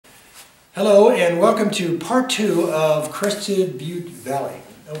Hello and welcome to part 2 of Crested Butte Valley.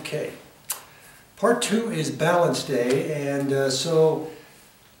 Okay, part 2 is balance day, and so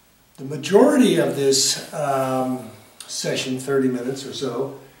the majority of this session, 30 minutes or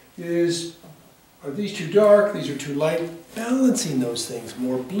so, are these too dark, these are too light, balancing those things,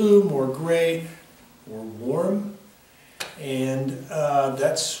 more blue, more gray, more warm, and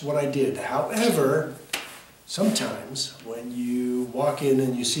that's what I did. However, sometimes when you walk in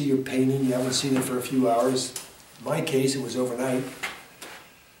and you see your painting, you haven't seen it for a few hours, in my case it was overnight,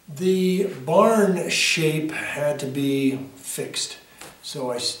 the barn shape had to be fixed.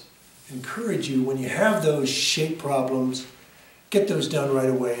 So I encourage you, when you have those shape problems, get those done right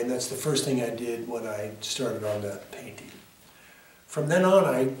away, and that's the first thing I did when I started on the painting. From then on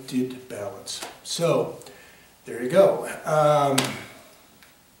I did balance. So there you go.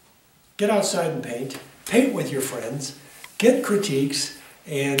 Get outside and paint. Paint with your friends, get critiques,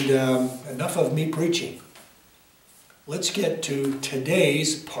 and enough of me preaching. Let's get to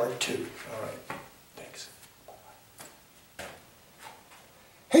today's part 2. All right, thanks.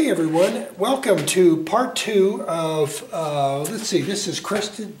 Hey everyone, welcome to part 2 of, let's see, this is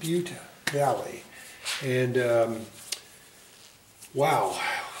Crested Butte Valley. And wow,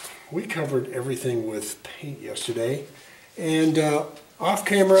 we covered everything with paint yesterday. And off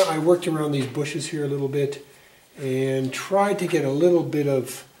camera, I worked around these bushes here a little bit and tried to get a little bit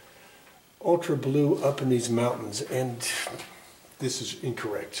of ultra blue up in these mountains, and this is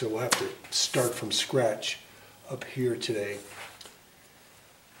incorrect, so we'll have to start from scratch up here today.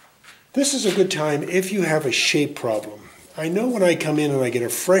 This is a good time if you have a shape problem. I know when I come in and I get a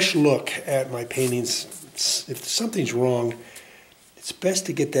fresh look at my paintings, if something's wrong, it's best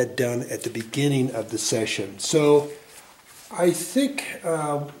to get that done at the beginning of the session. So I think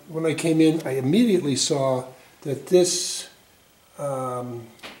when I came in, I immediately saw that this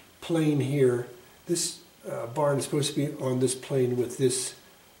plane here, this barn is supposed to be on this plane with this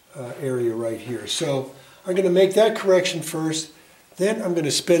area right here. So I'm going to make that correction first. Then I'm going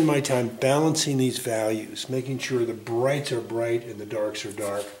to spend my time balancing these values, making sure the brights are bright and the darks are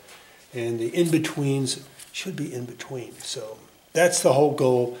dark, and the in-betweens should be in between. So that's the whole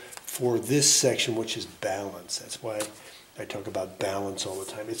goal for this section, which is balance. That's why I talk about balance all the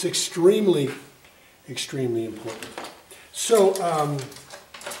time. It's extremely, extremely important. So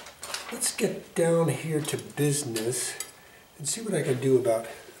let's get down here to business and see what I can do about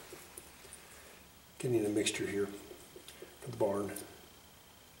getting a mixture here for the barn.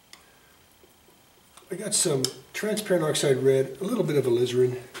 I got some transparent oxide red, a little bit of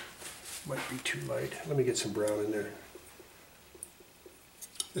alizarin. Might be too light. Let me get some brown in there.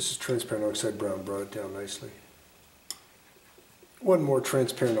 This is transparent oxide brown, brought it down nicely. One more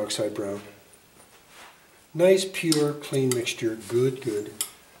transparent oxide brown. Nice, pure, clean mixture. Good, good.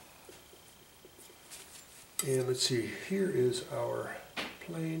 And let's see, here is our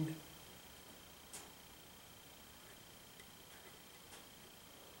plane.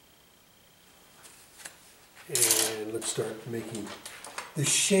 And let's start making the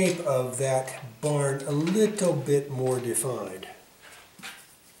shape of that barn a little bit more defined.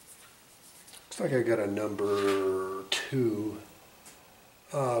 Looks like I got a number 2.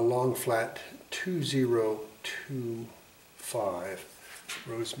 Long flat 2025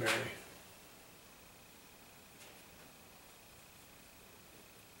 rosemary.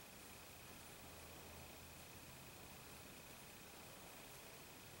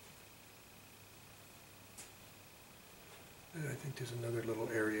 And I think there's another little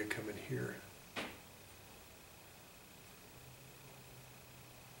area coming here.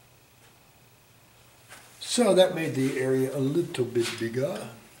 So that made the area a little bit bigger.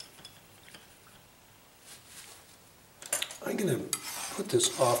 I'm going to put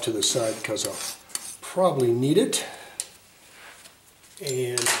this off to the side because I'll probably need it.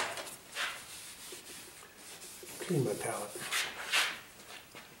 And clean my palette.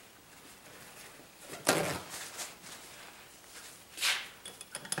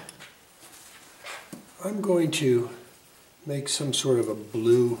 I'm going to make some sort of a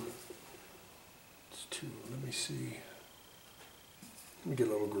blue. Let me see. Let me get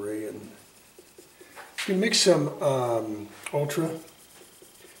a little gray in. You can mix some ultra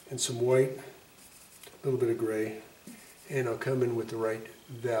and some white, a little bit of gray, and I'll come in with the right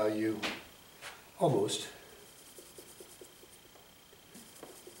value, almost.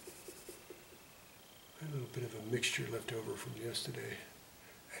 A little bit of a mixture left over from yesterday.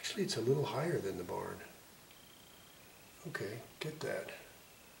 Actually, it's a little higher than the barn. Okay, get that.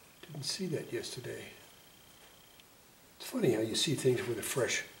 Didn't see that yesterday. It's funny how you see things with a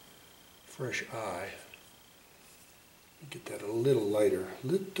fresh eye. Get that a little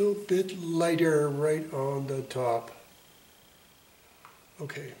bit lighter right on the top.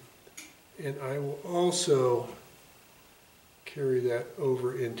 Okay, and I will also carry that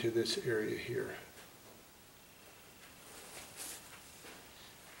over into this area here.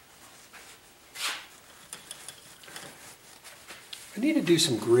 I need to do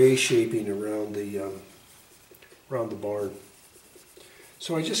some gray shaping around the barn.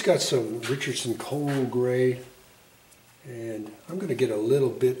 So I just got some Richardson coal gray, and I'm going to get a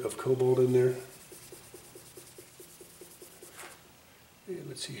little bit of cobalt in there. And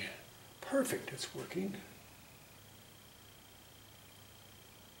let's see, perfect, it's working.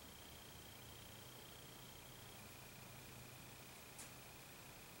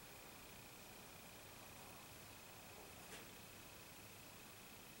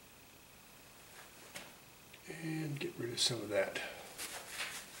 And get rid of some of that.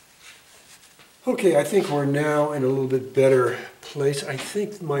 Okay, I think we're now in a little bit better place. I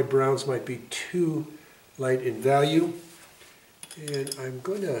think my browns might be too light in value. And I'm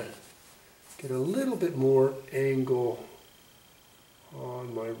going to get a little bit more angle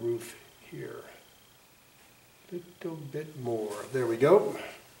on my roof here. A little bit more. There we go.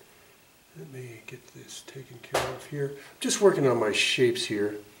 Let me get this taken care of here. I'm just working on my shapes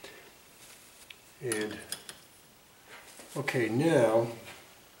here. And okay, now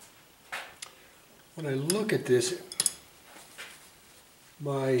when I look at this,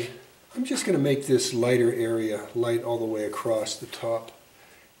 I'm just going to make this lighter area light all the way across the top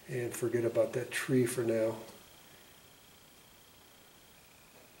and forget about that tree for now.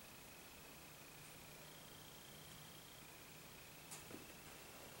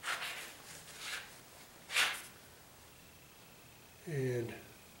 And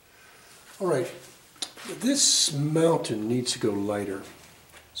all right, this mountain needs to go lighter.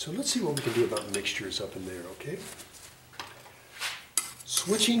 So let's see what we can do about mixtures up in there, okay?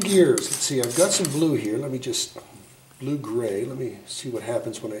 Switching gears, let's see, I've got some blue here. Let me just, blue-gray. Let me see what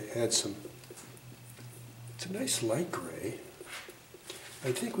happens when I add some. It's a nice light gray.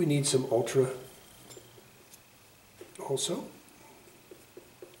 I think we need some ultra also.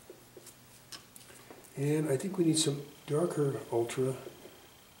 And I think we need some darker ultra.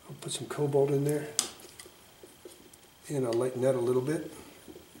 I'll put some cobalt in there. And I'll lighten that a little bit.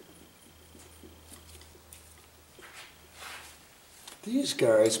 These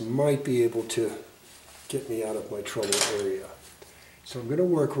guys might be able to get me out of my trouble area. So I'm going to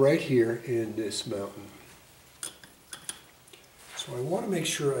work right here in this mountain. So I want to make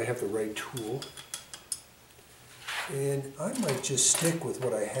sure I have the right tool. And I might just stick with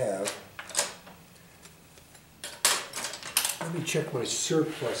what I have. Let me check my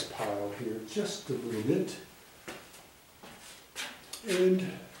surplus pile here just a little bit. And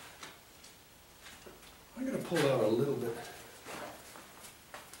I'm going to pull out a little bit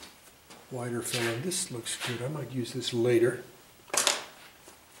wider filling. This looks good. I might use this later.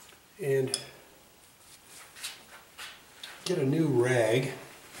 And get a new rag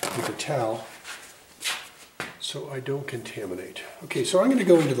with a towel so I don't contaminate. Okay, so I'm going to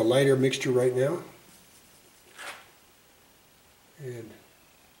go into the lighter mixture right now. And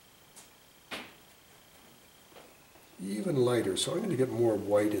even lighter, so I'm going to get more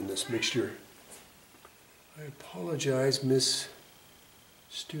white in this mixture. I apologize, Miss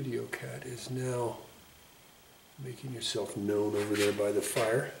Studio Cat is now making yourself known over there by the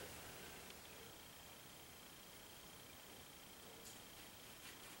fire.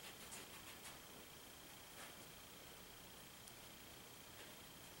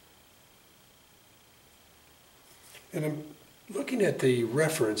 And I'm looking at the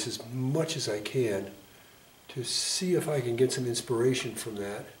reference as much as I can to see if I can get some inspiration from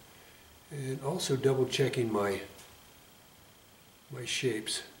that, and also double checking my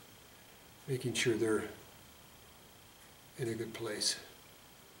shapes, making sure they're in a good place.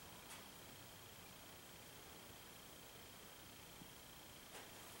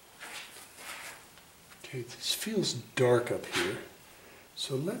 Okay, this feels dark up here,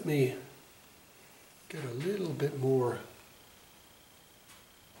 so let me get a little bit more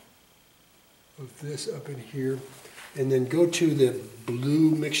of this up in here, and then go to the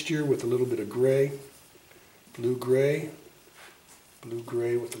blue mixture with a little bit of gray, blue-gray,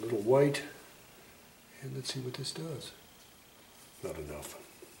 blue-gray with a little white, and let's see what this does. Not enough.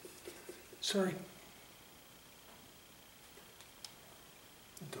 Sorry.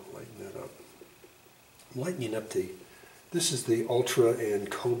 Don't lighten that up. I'm lightening up this is the ultra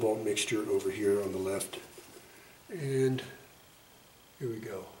and cobalt mixture over here on the left. And here we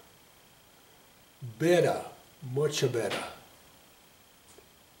go. Better, much better.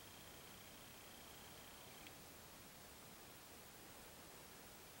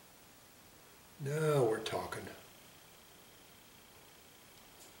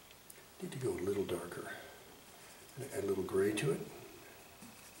 need to go a little darker. Add a little gray to it.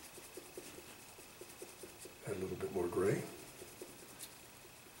 Add a little bit more gray.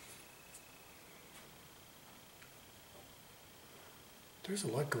 There's a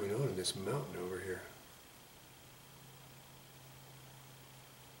lot going on in this mountain over here.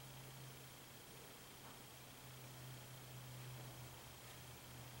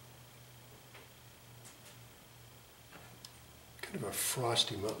 Kind of a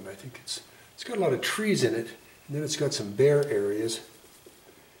frosty mountain. I think it's got a lot of trees in it, and then it's got some bare areas,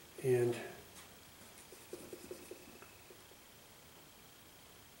 and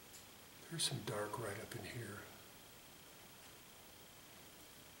there's some dark right up in here.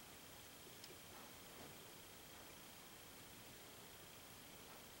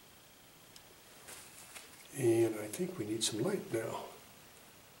 And I think we need some light now.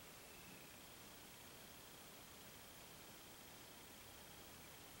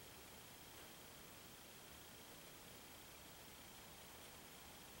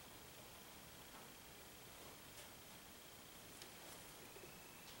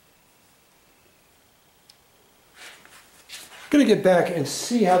 Going to get back and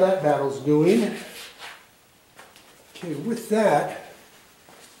see how that battle's going. Okay, with that,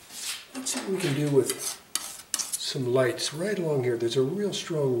 let's see what we can do with some lights right along here. There's a real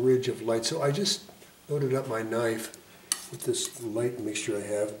strong ridge of light, so I just loaded up my knife with this light mixture I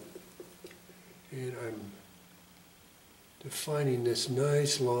have, and I'm defining this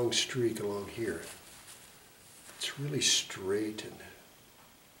nice long streak along here. It's really straight and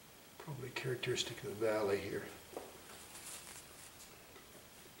probably characteristic of the valley here.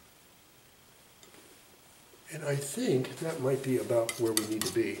 And I think that might be about where we need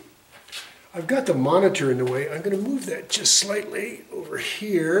to be. I've got the monitor in the way. I'm going to move that just slightly over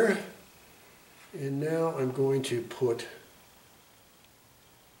here. And now I'm going to put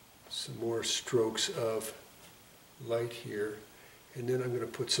some more strokes of light here. And then I'm going to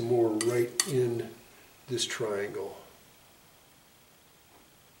put some more right in this triangle,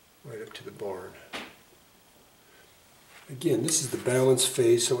 right up to the barn. Again, this is the balance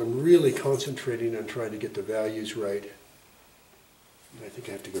phase, so I'm really concentrating on trying to get the values right. And I think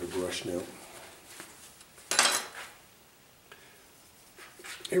I have to go to brush now.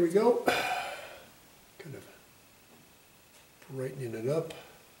 Here we go. Kind of brightening it up.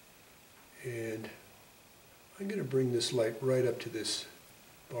 And I'm going to bring this light right up to this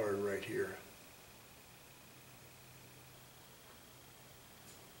barn right here.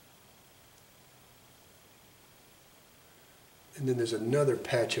 And then there's another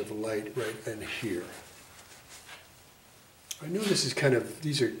patch of light right in here. I know this is kind of,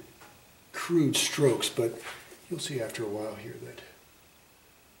 these are crude strokes, but you'll see after a while here that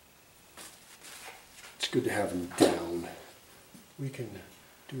it's good to have them down. We can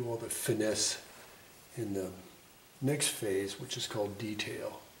do all the finesse in the next phase, which is called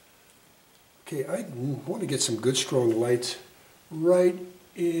detail. Okay, I want to get some good strong lights right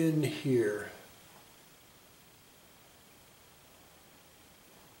in here.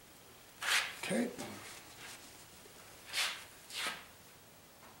 Okay.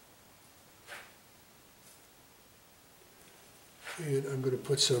 And I'm going to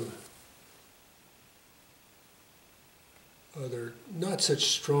put some other, not such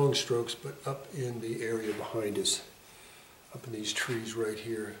strong strokes, but up in the area behind us, up in these trees right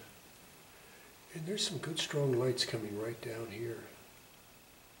here. And there's some good strong lights coming right down here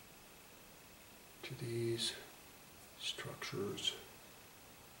to these structures.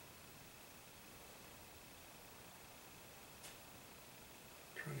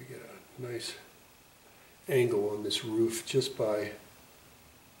 Trying to get a nice angle on this roof just by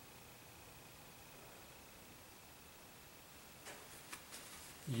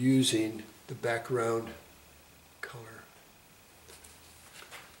using the background color.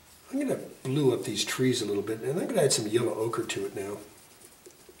 I'm going to blue up these trees a little bit, and I'm going to add some yellow ochre to it now,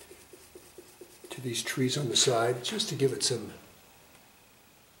 to these trees on the side, just to give it some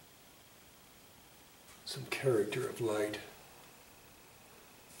character of light.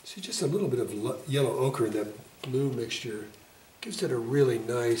 See, just a little bit of yellow ochre in that blue mixture gives it a really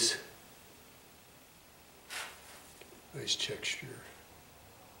nice texture.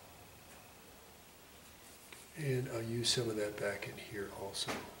 And I'll use some of that back in here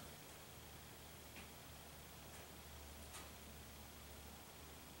also.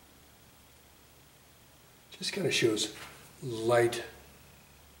 Just kind of shows light.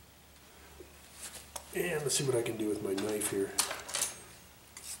 And let's see what I can do with my knife here.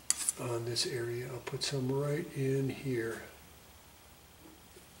 On this area, I'll put some right in here.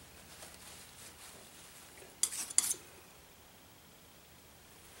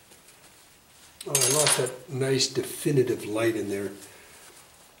 Oh, I lost that nice definitive light in there.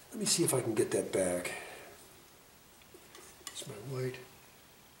 Let me see if I can get that back. It's my white.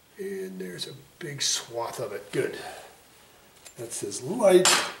 And there's a big swath of it. Good. That says light.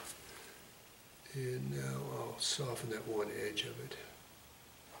 And now I'll soften that one edge of it.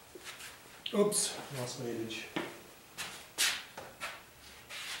 Oops, lost my image.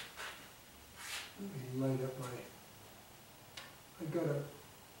 Let me light up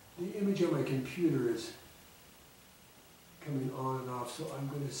the image on my computer is coming on and off, so I'm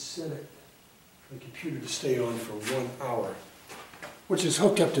going to set my computer to stay on for 1 hour, which is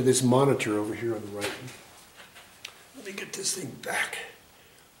hooked up to this monitor over here on the right. Let me get this thing back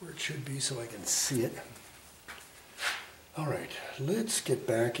where it should be so I can see it. All right, let's get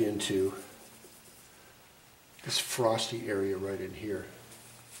back into this frosty area right in here.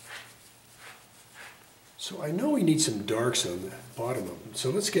 So I know we need some darks on the bottom of them.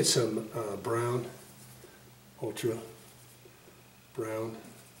 So let's get some brown, ultra, brown,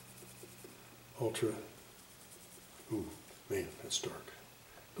 ultra. Ooh, man, that's dark.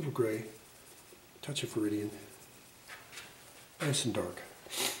 A little gray, touch of viridian, nice and dark.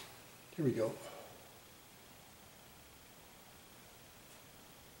 Here we go.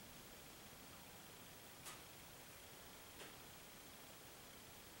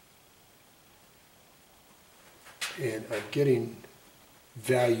 And I'm getting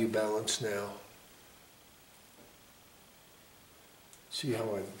value balance now. See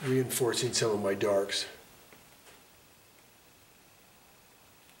how I'm reinforcing some of my darks.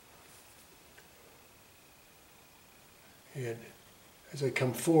 And as I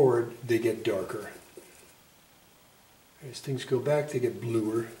come forward, they get darker. As things go back, they get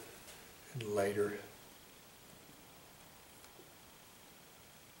bluer and lighter.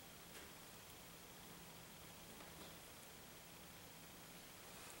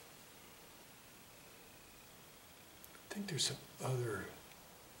 I think there's some other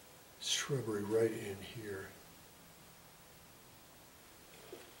shrubbery right in here.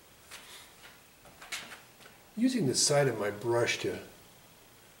 Using the side of my brush to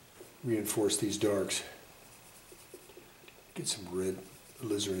reinforce these darks. Get some red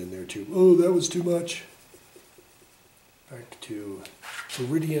alizarin in there too. Oh, that was too much. Back to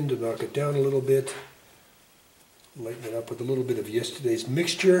viridian to knock it down a little bit. Lighten it up with a little bit of yesterday's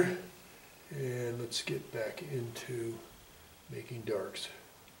mixture. And let's get back into making darks.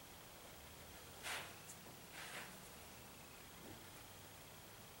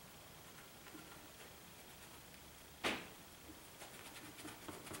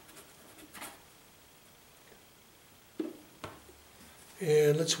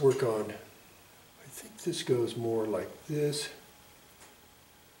 And let's work on, I think this goes more like this.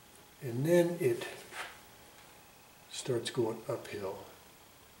 And then it starts going uphill.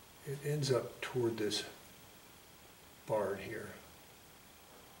 It ends up toward this barn here.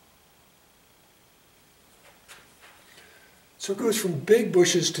 So it goes from big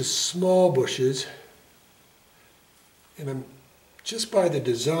bushes to small bushes. And I'm just by the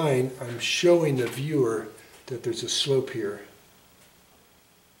design, I'm showing the viewer that there's a slope here.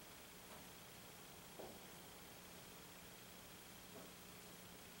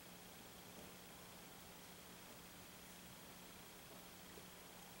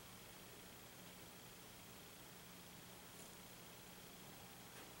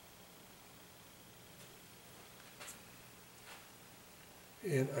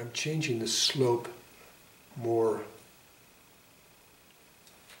 And I'm changing the slope more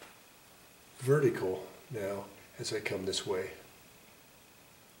vertical now as I come this way.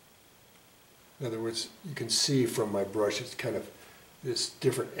 In other words, you can see from my brush it's kind of this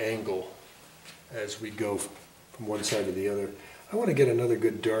different angle as we go from one side to the other. I want to get another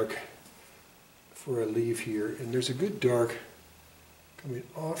good dark before I leave here, and there's a good dark coming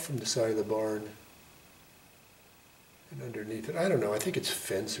off from the side of the barn and underneath it. I don't know, I think it's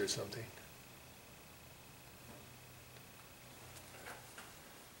fence or something.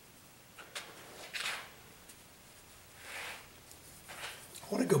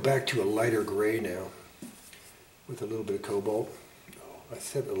 I want to go back to a lighter gray now with a little bit of cobalt. Oh, I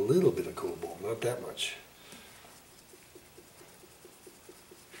said a little bit of cobalt, not that much.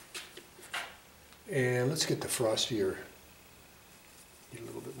 And let's get the frostier, get a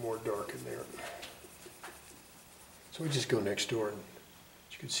little bit more dark in there. So I just go next door, and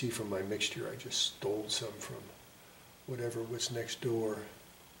as you can see from my mixture, I just stole some from whatever was next door.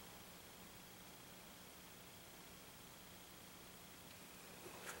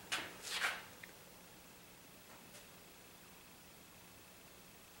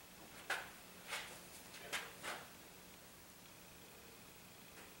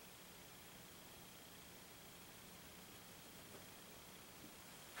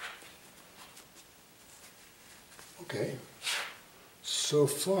 Okay, so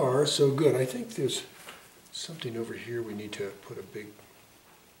far so good. I think there's something over here we need to put a big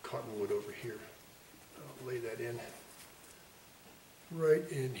cottonwood over here. I'll lay that in right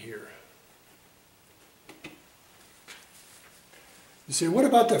in here. You say, what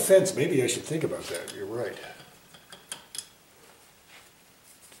about the fence? Maybe I should think about that. You're right.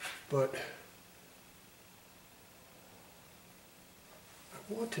 But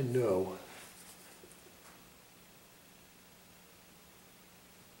I want to know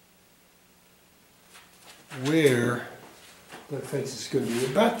where that fence is going to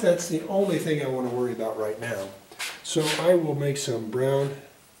be. But that's the only thing I want to worry about right now. So I will make some brown,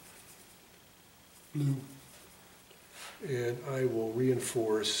 blue, and I will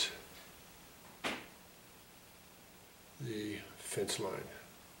reinforce the fence line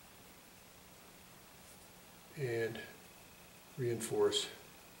and reinforce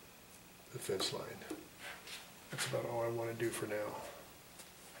the fence line. That's about all I want to do for now.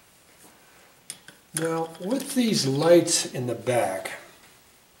 Now, with these lights in the back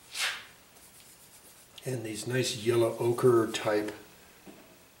and these nice yellow ochre type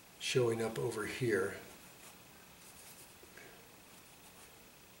showing up over here,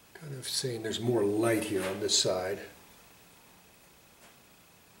 kind of saying there's more light here on this side.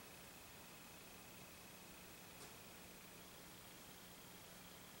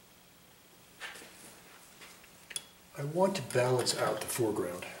 I want to balance out the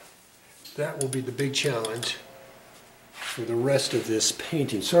foreground. That will be the big challenge for the rest of this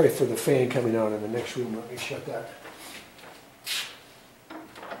painting. Sorry for the fan coming on in the next room. Let me shut that.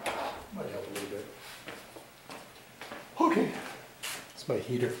 Might help a little bit. Okay, it's my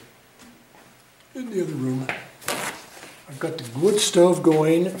heater. In the other room, I've got the wood stove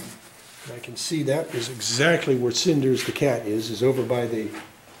going. And I can see that is exactly where Cinders the cat is over by the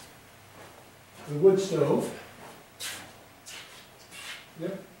wood stove.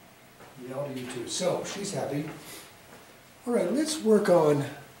 Yep. Yell to you too. So she's happy. All right, let's work on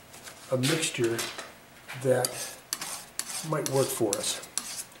a mixture that might work for us.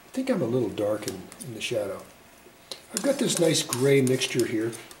 I think I'm a little dark in the shadow. I've got this nice gray mixture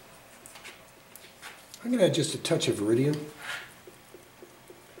here. I'm going to add just a touch of Viridian.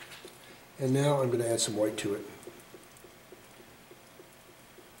 And now I'm going to add some white to it.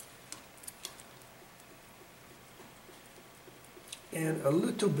 And a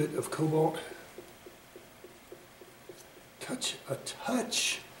little bit of cobalt, a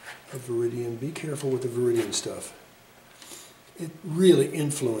touch of Viridian. Be careful with the Viridian stuff. It really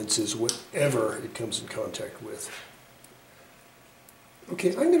influences whatever it comes in contact with. Okay,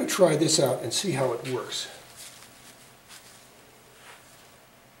 I'm going to try this out and see how it works.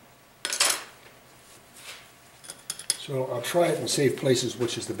 So I'll try it in safe places,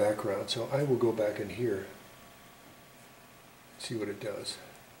 which is the background. So I will go back in here. See what it does.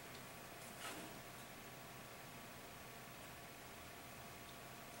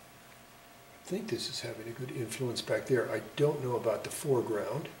 I think this is having a good influence back there. I don't know about the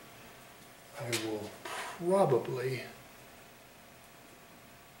foreground. I will probably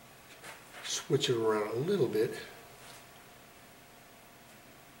switch it around a little bit.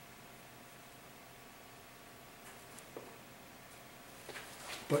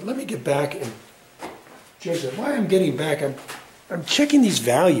 But let me get back and judge that. While I'm getting back, I'm checking these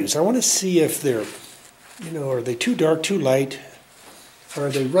values. I want to see if they're, are they too dark, too light? Are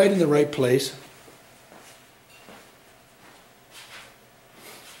they right in the right place?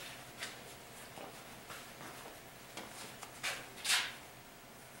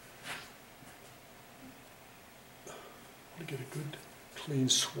 I want to get a good, clean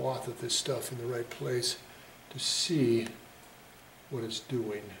swath of this stuff in the right place to see what it's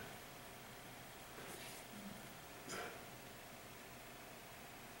doing.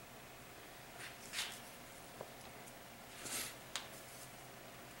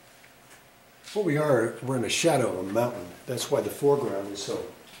 Well, we're in the shadow of a mountain. That's why the foreground is so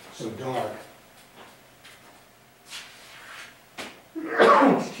dark.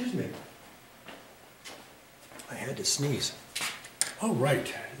 Excuse me. I had to sneeze. All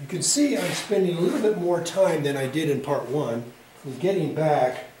right. You can see I'm spending a little bit more time than I did in part one in getting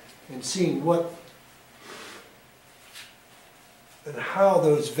back and seeing what and how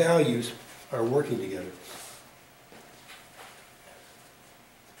those values are working together.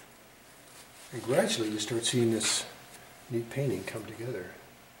 And gradually you start seeing this neat painting come together.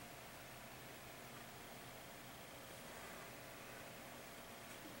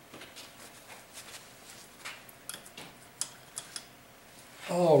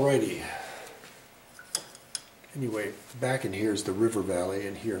 Alrighty. Anyway, back in here is the river valley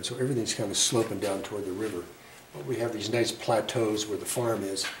in here, and so everything's kind of sloping down toward the river. but we have these nice plateaus where the farm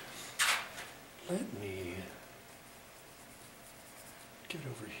is. Let me get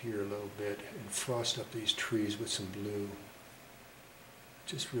over here a little bit and frost up these trees with some blue.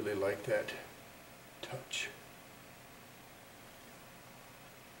 Just really like that touch.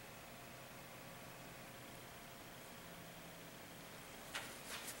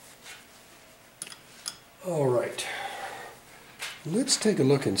 All right, let's take a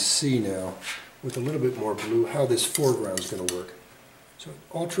look and see now with a little bit more blue how this foreground is going to work. So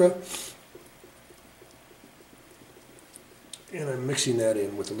ultra, and I'm mixing that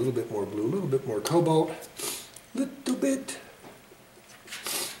in with a little bit more blue, a little bit more cobalt, little bit,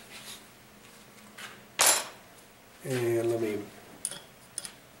 and let me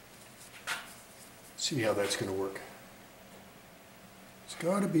see how that's going to work. It's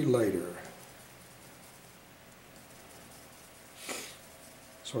got to be lighter.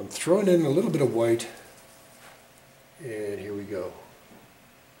 So I'm throwing in a little bit of white, and here we go.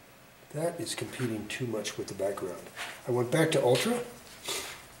 That is competing too much with the background. I went back to ultra,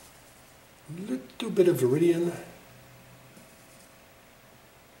 a little bit of viridian,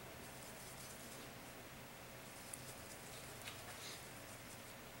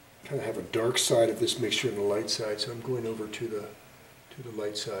 kind of have a dark side of this mixture and a light side, so I'm going over to the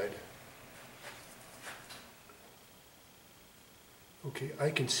light side. Okay, I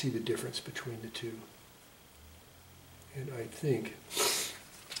can see the difference between the two. And I think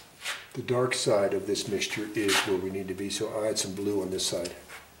the dark side of this mixture is where we need to be, so I'll add some blue on this side.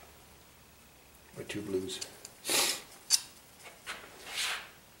 My two blues.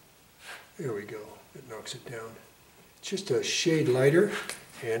 There we go, it knocks it down. It's just a shade lighter,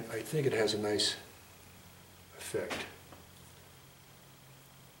 and I think it has a nice effect.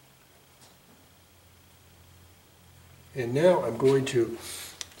 And now I'm going to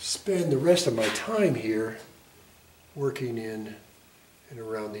spend the rest of my time here working in and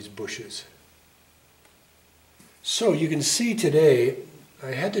around these bushes. So you can see today I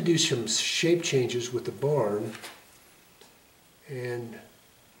had to do some shape changes with the barn and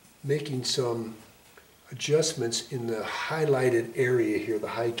making some adjustments in the highlighted area here, the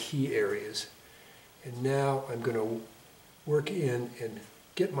high key areas. And now I'm going to work in and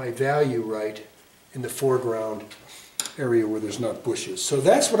get my value right in the foreground area where there's not bushes. So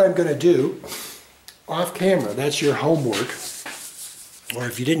that's what I'm going to do off camera. That's your homework. Or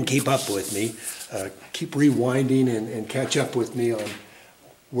if you didn't keep up with me, keep rewinding and catch up with me on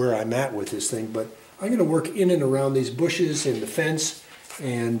where I'm at with this thing. But I'm going to work in and around these bushes and the fence,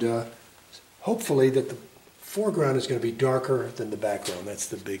 and hopefully that the foreground is going to be darker than the background. That's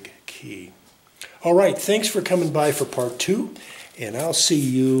the big key. All right, thanks for coming by for part 2, and I'll see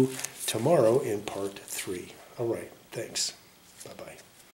you tomorrow in part 3. All right. Thanks. Bye-bye.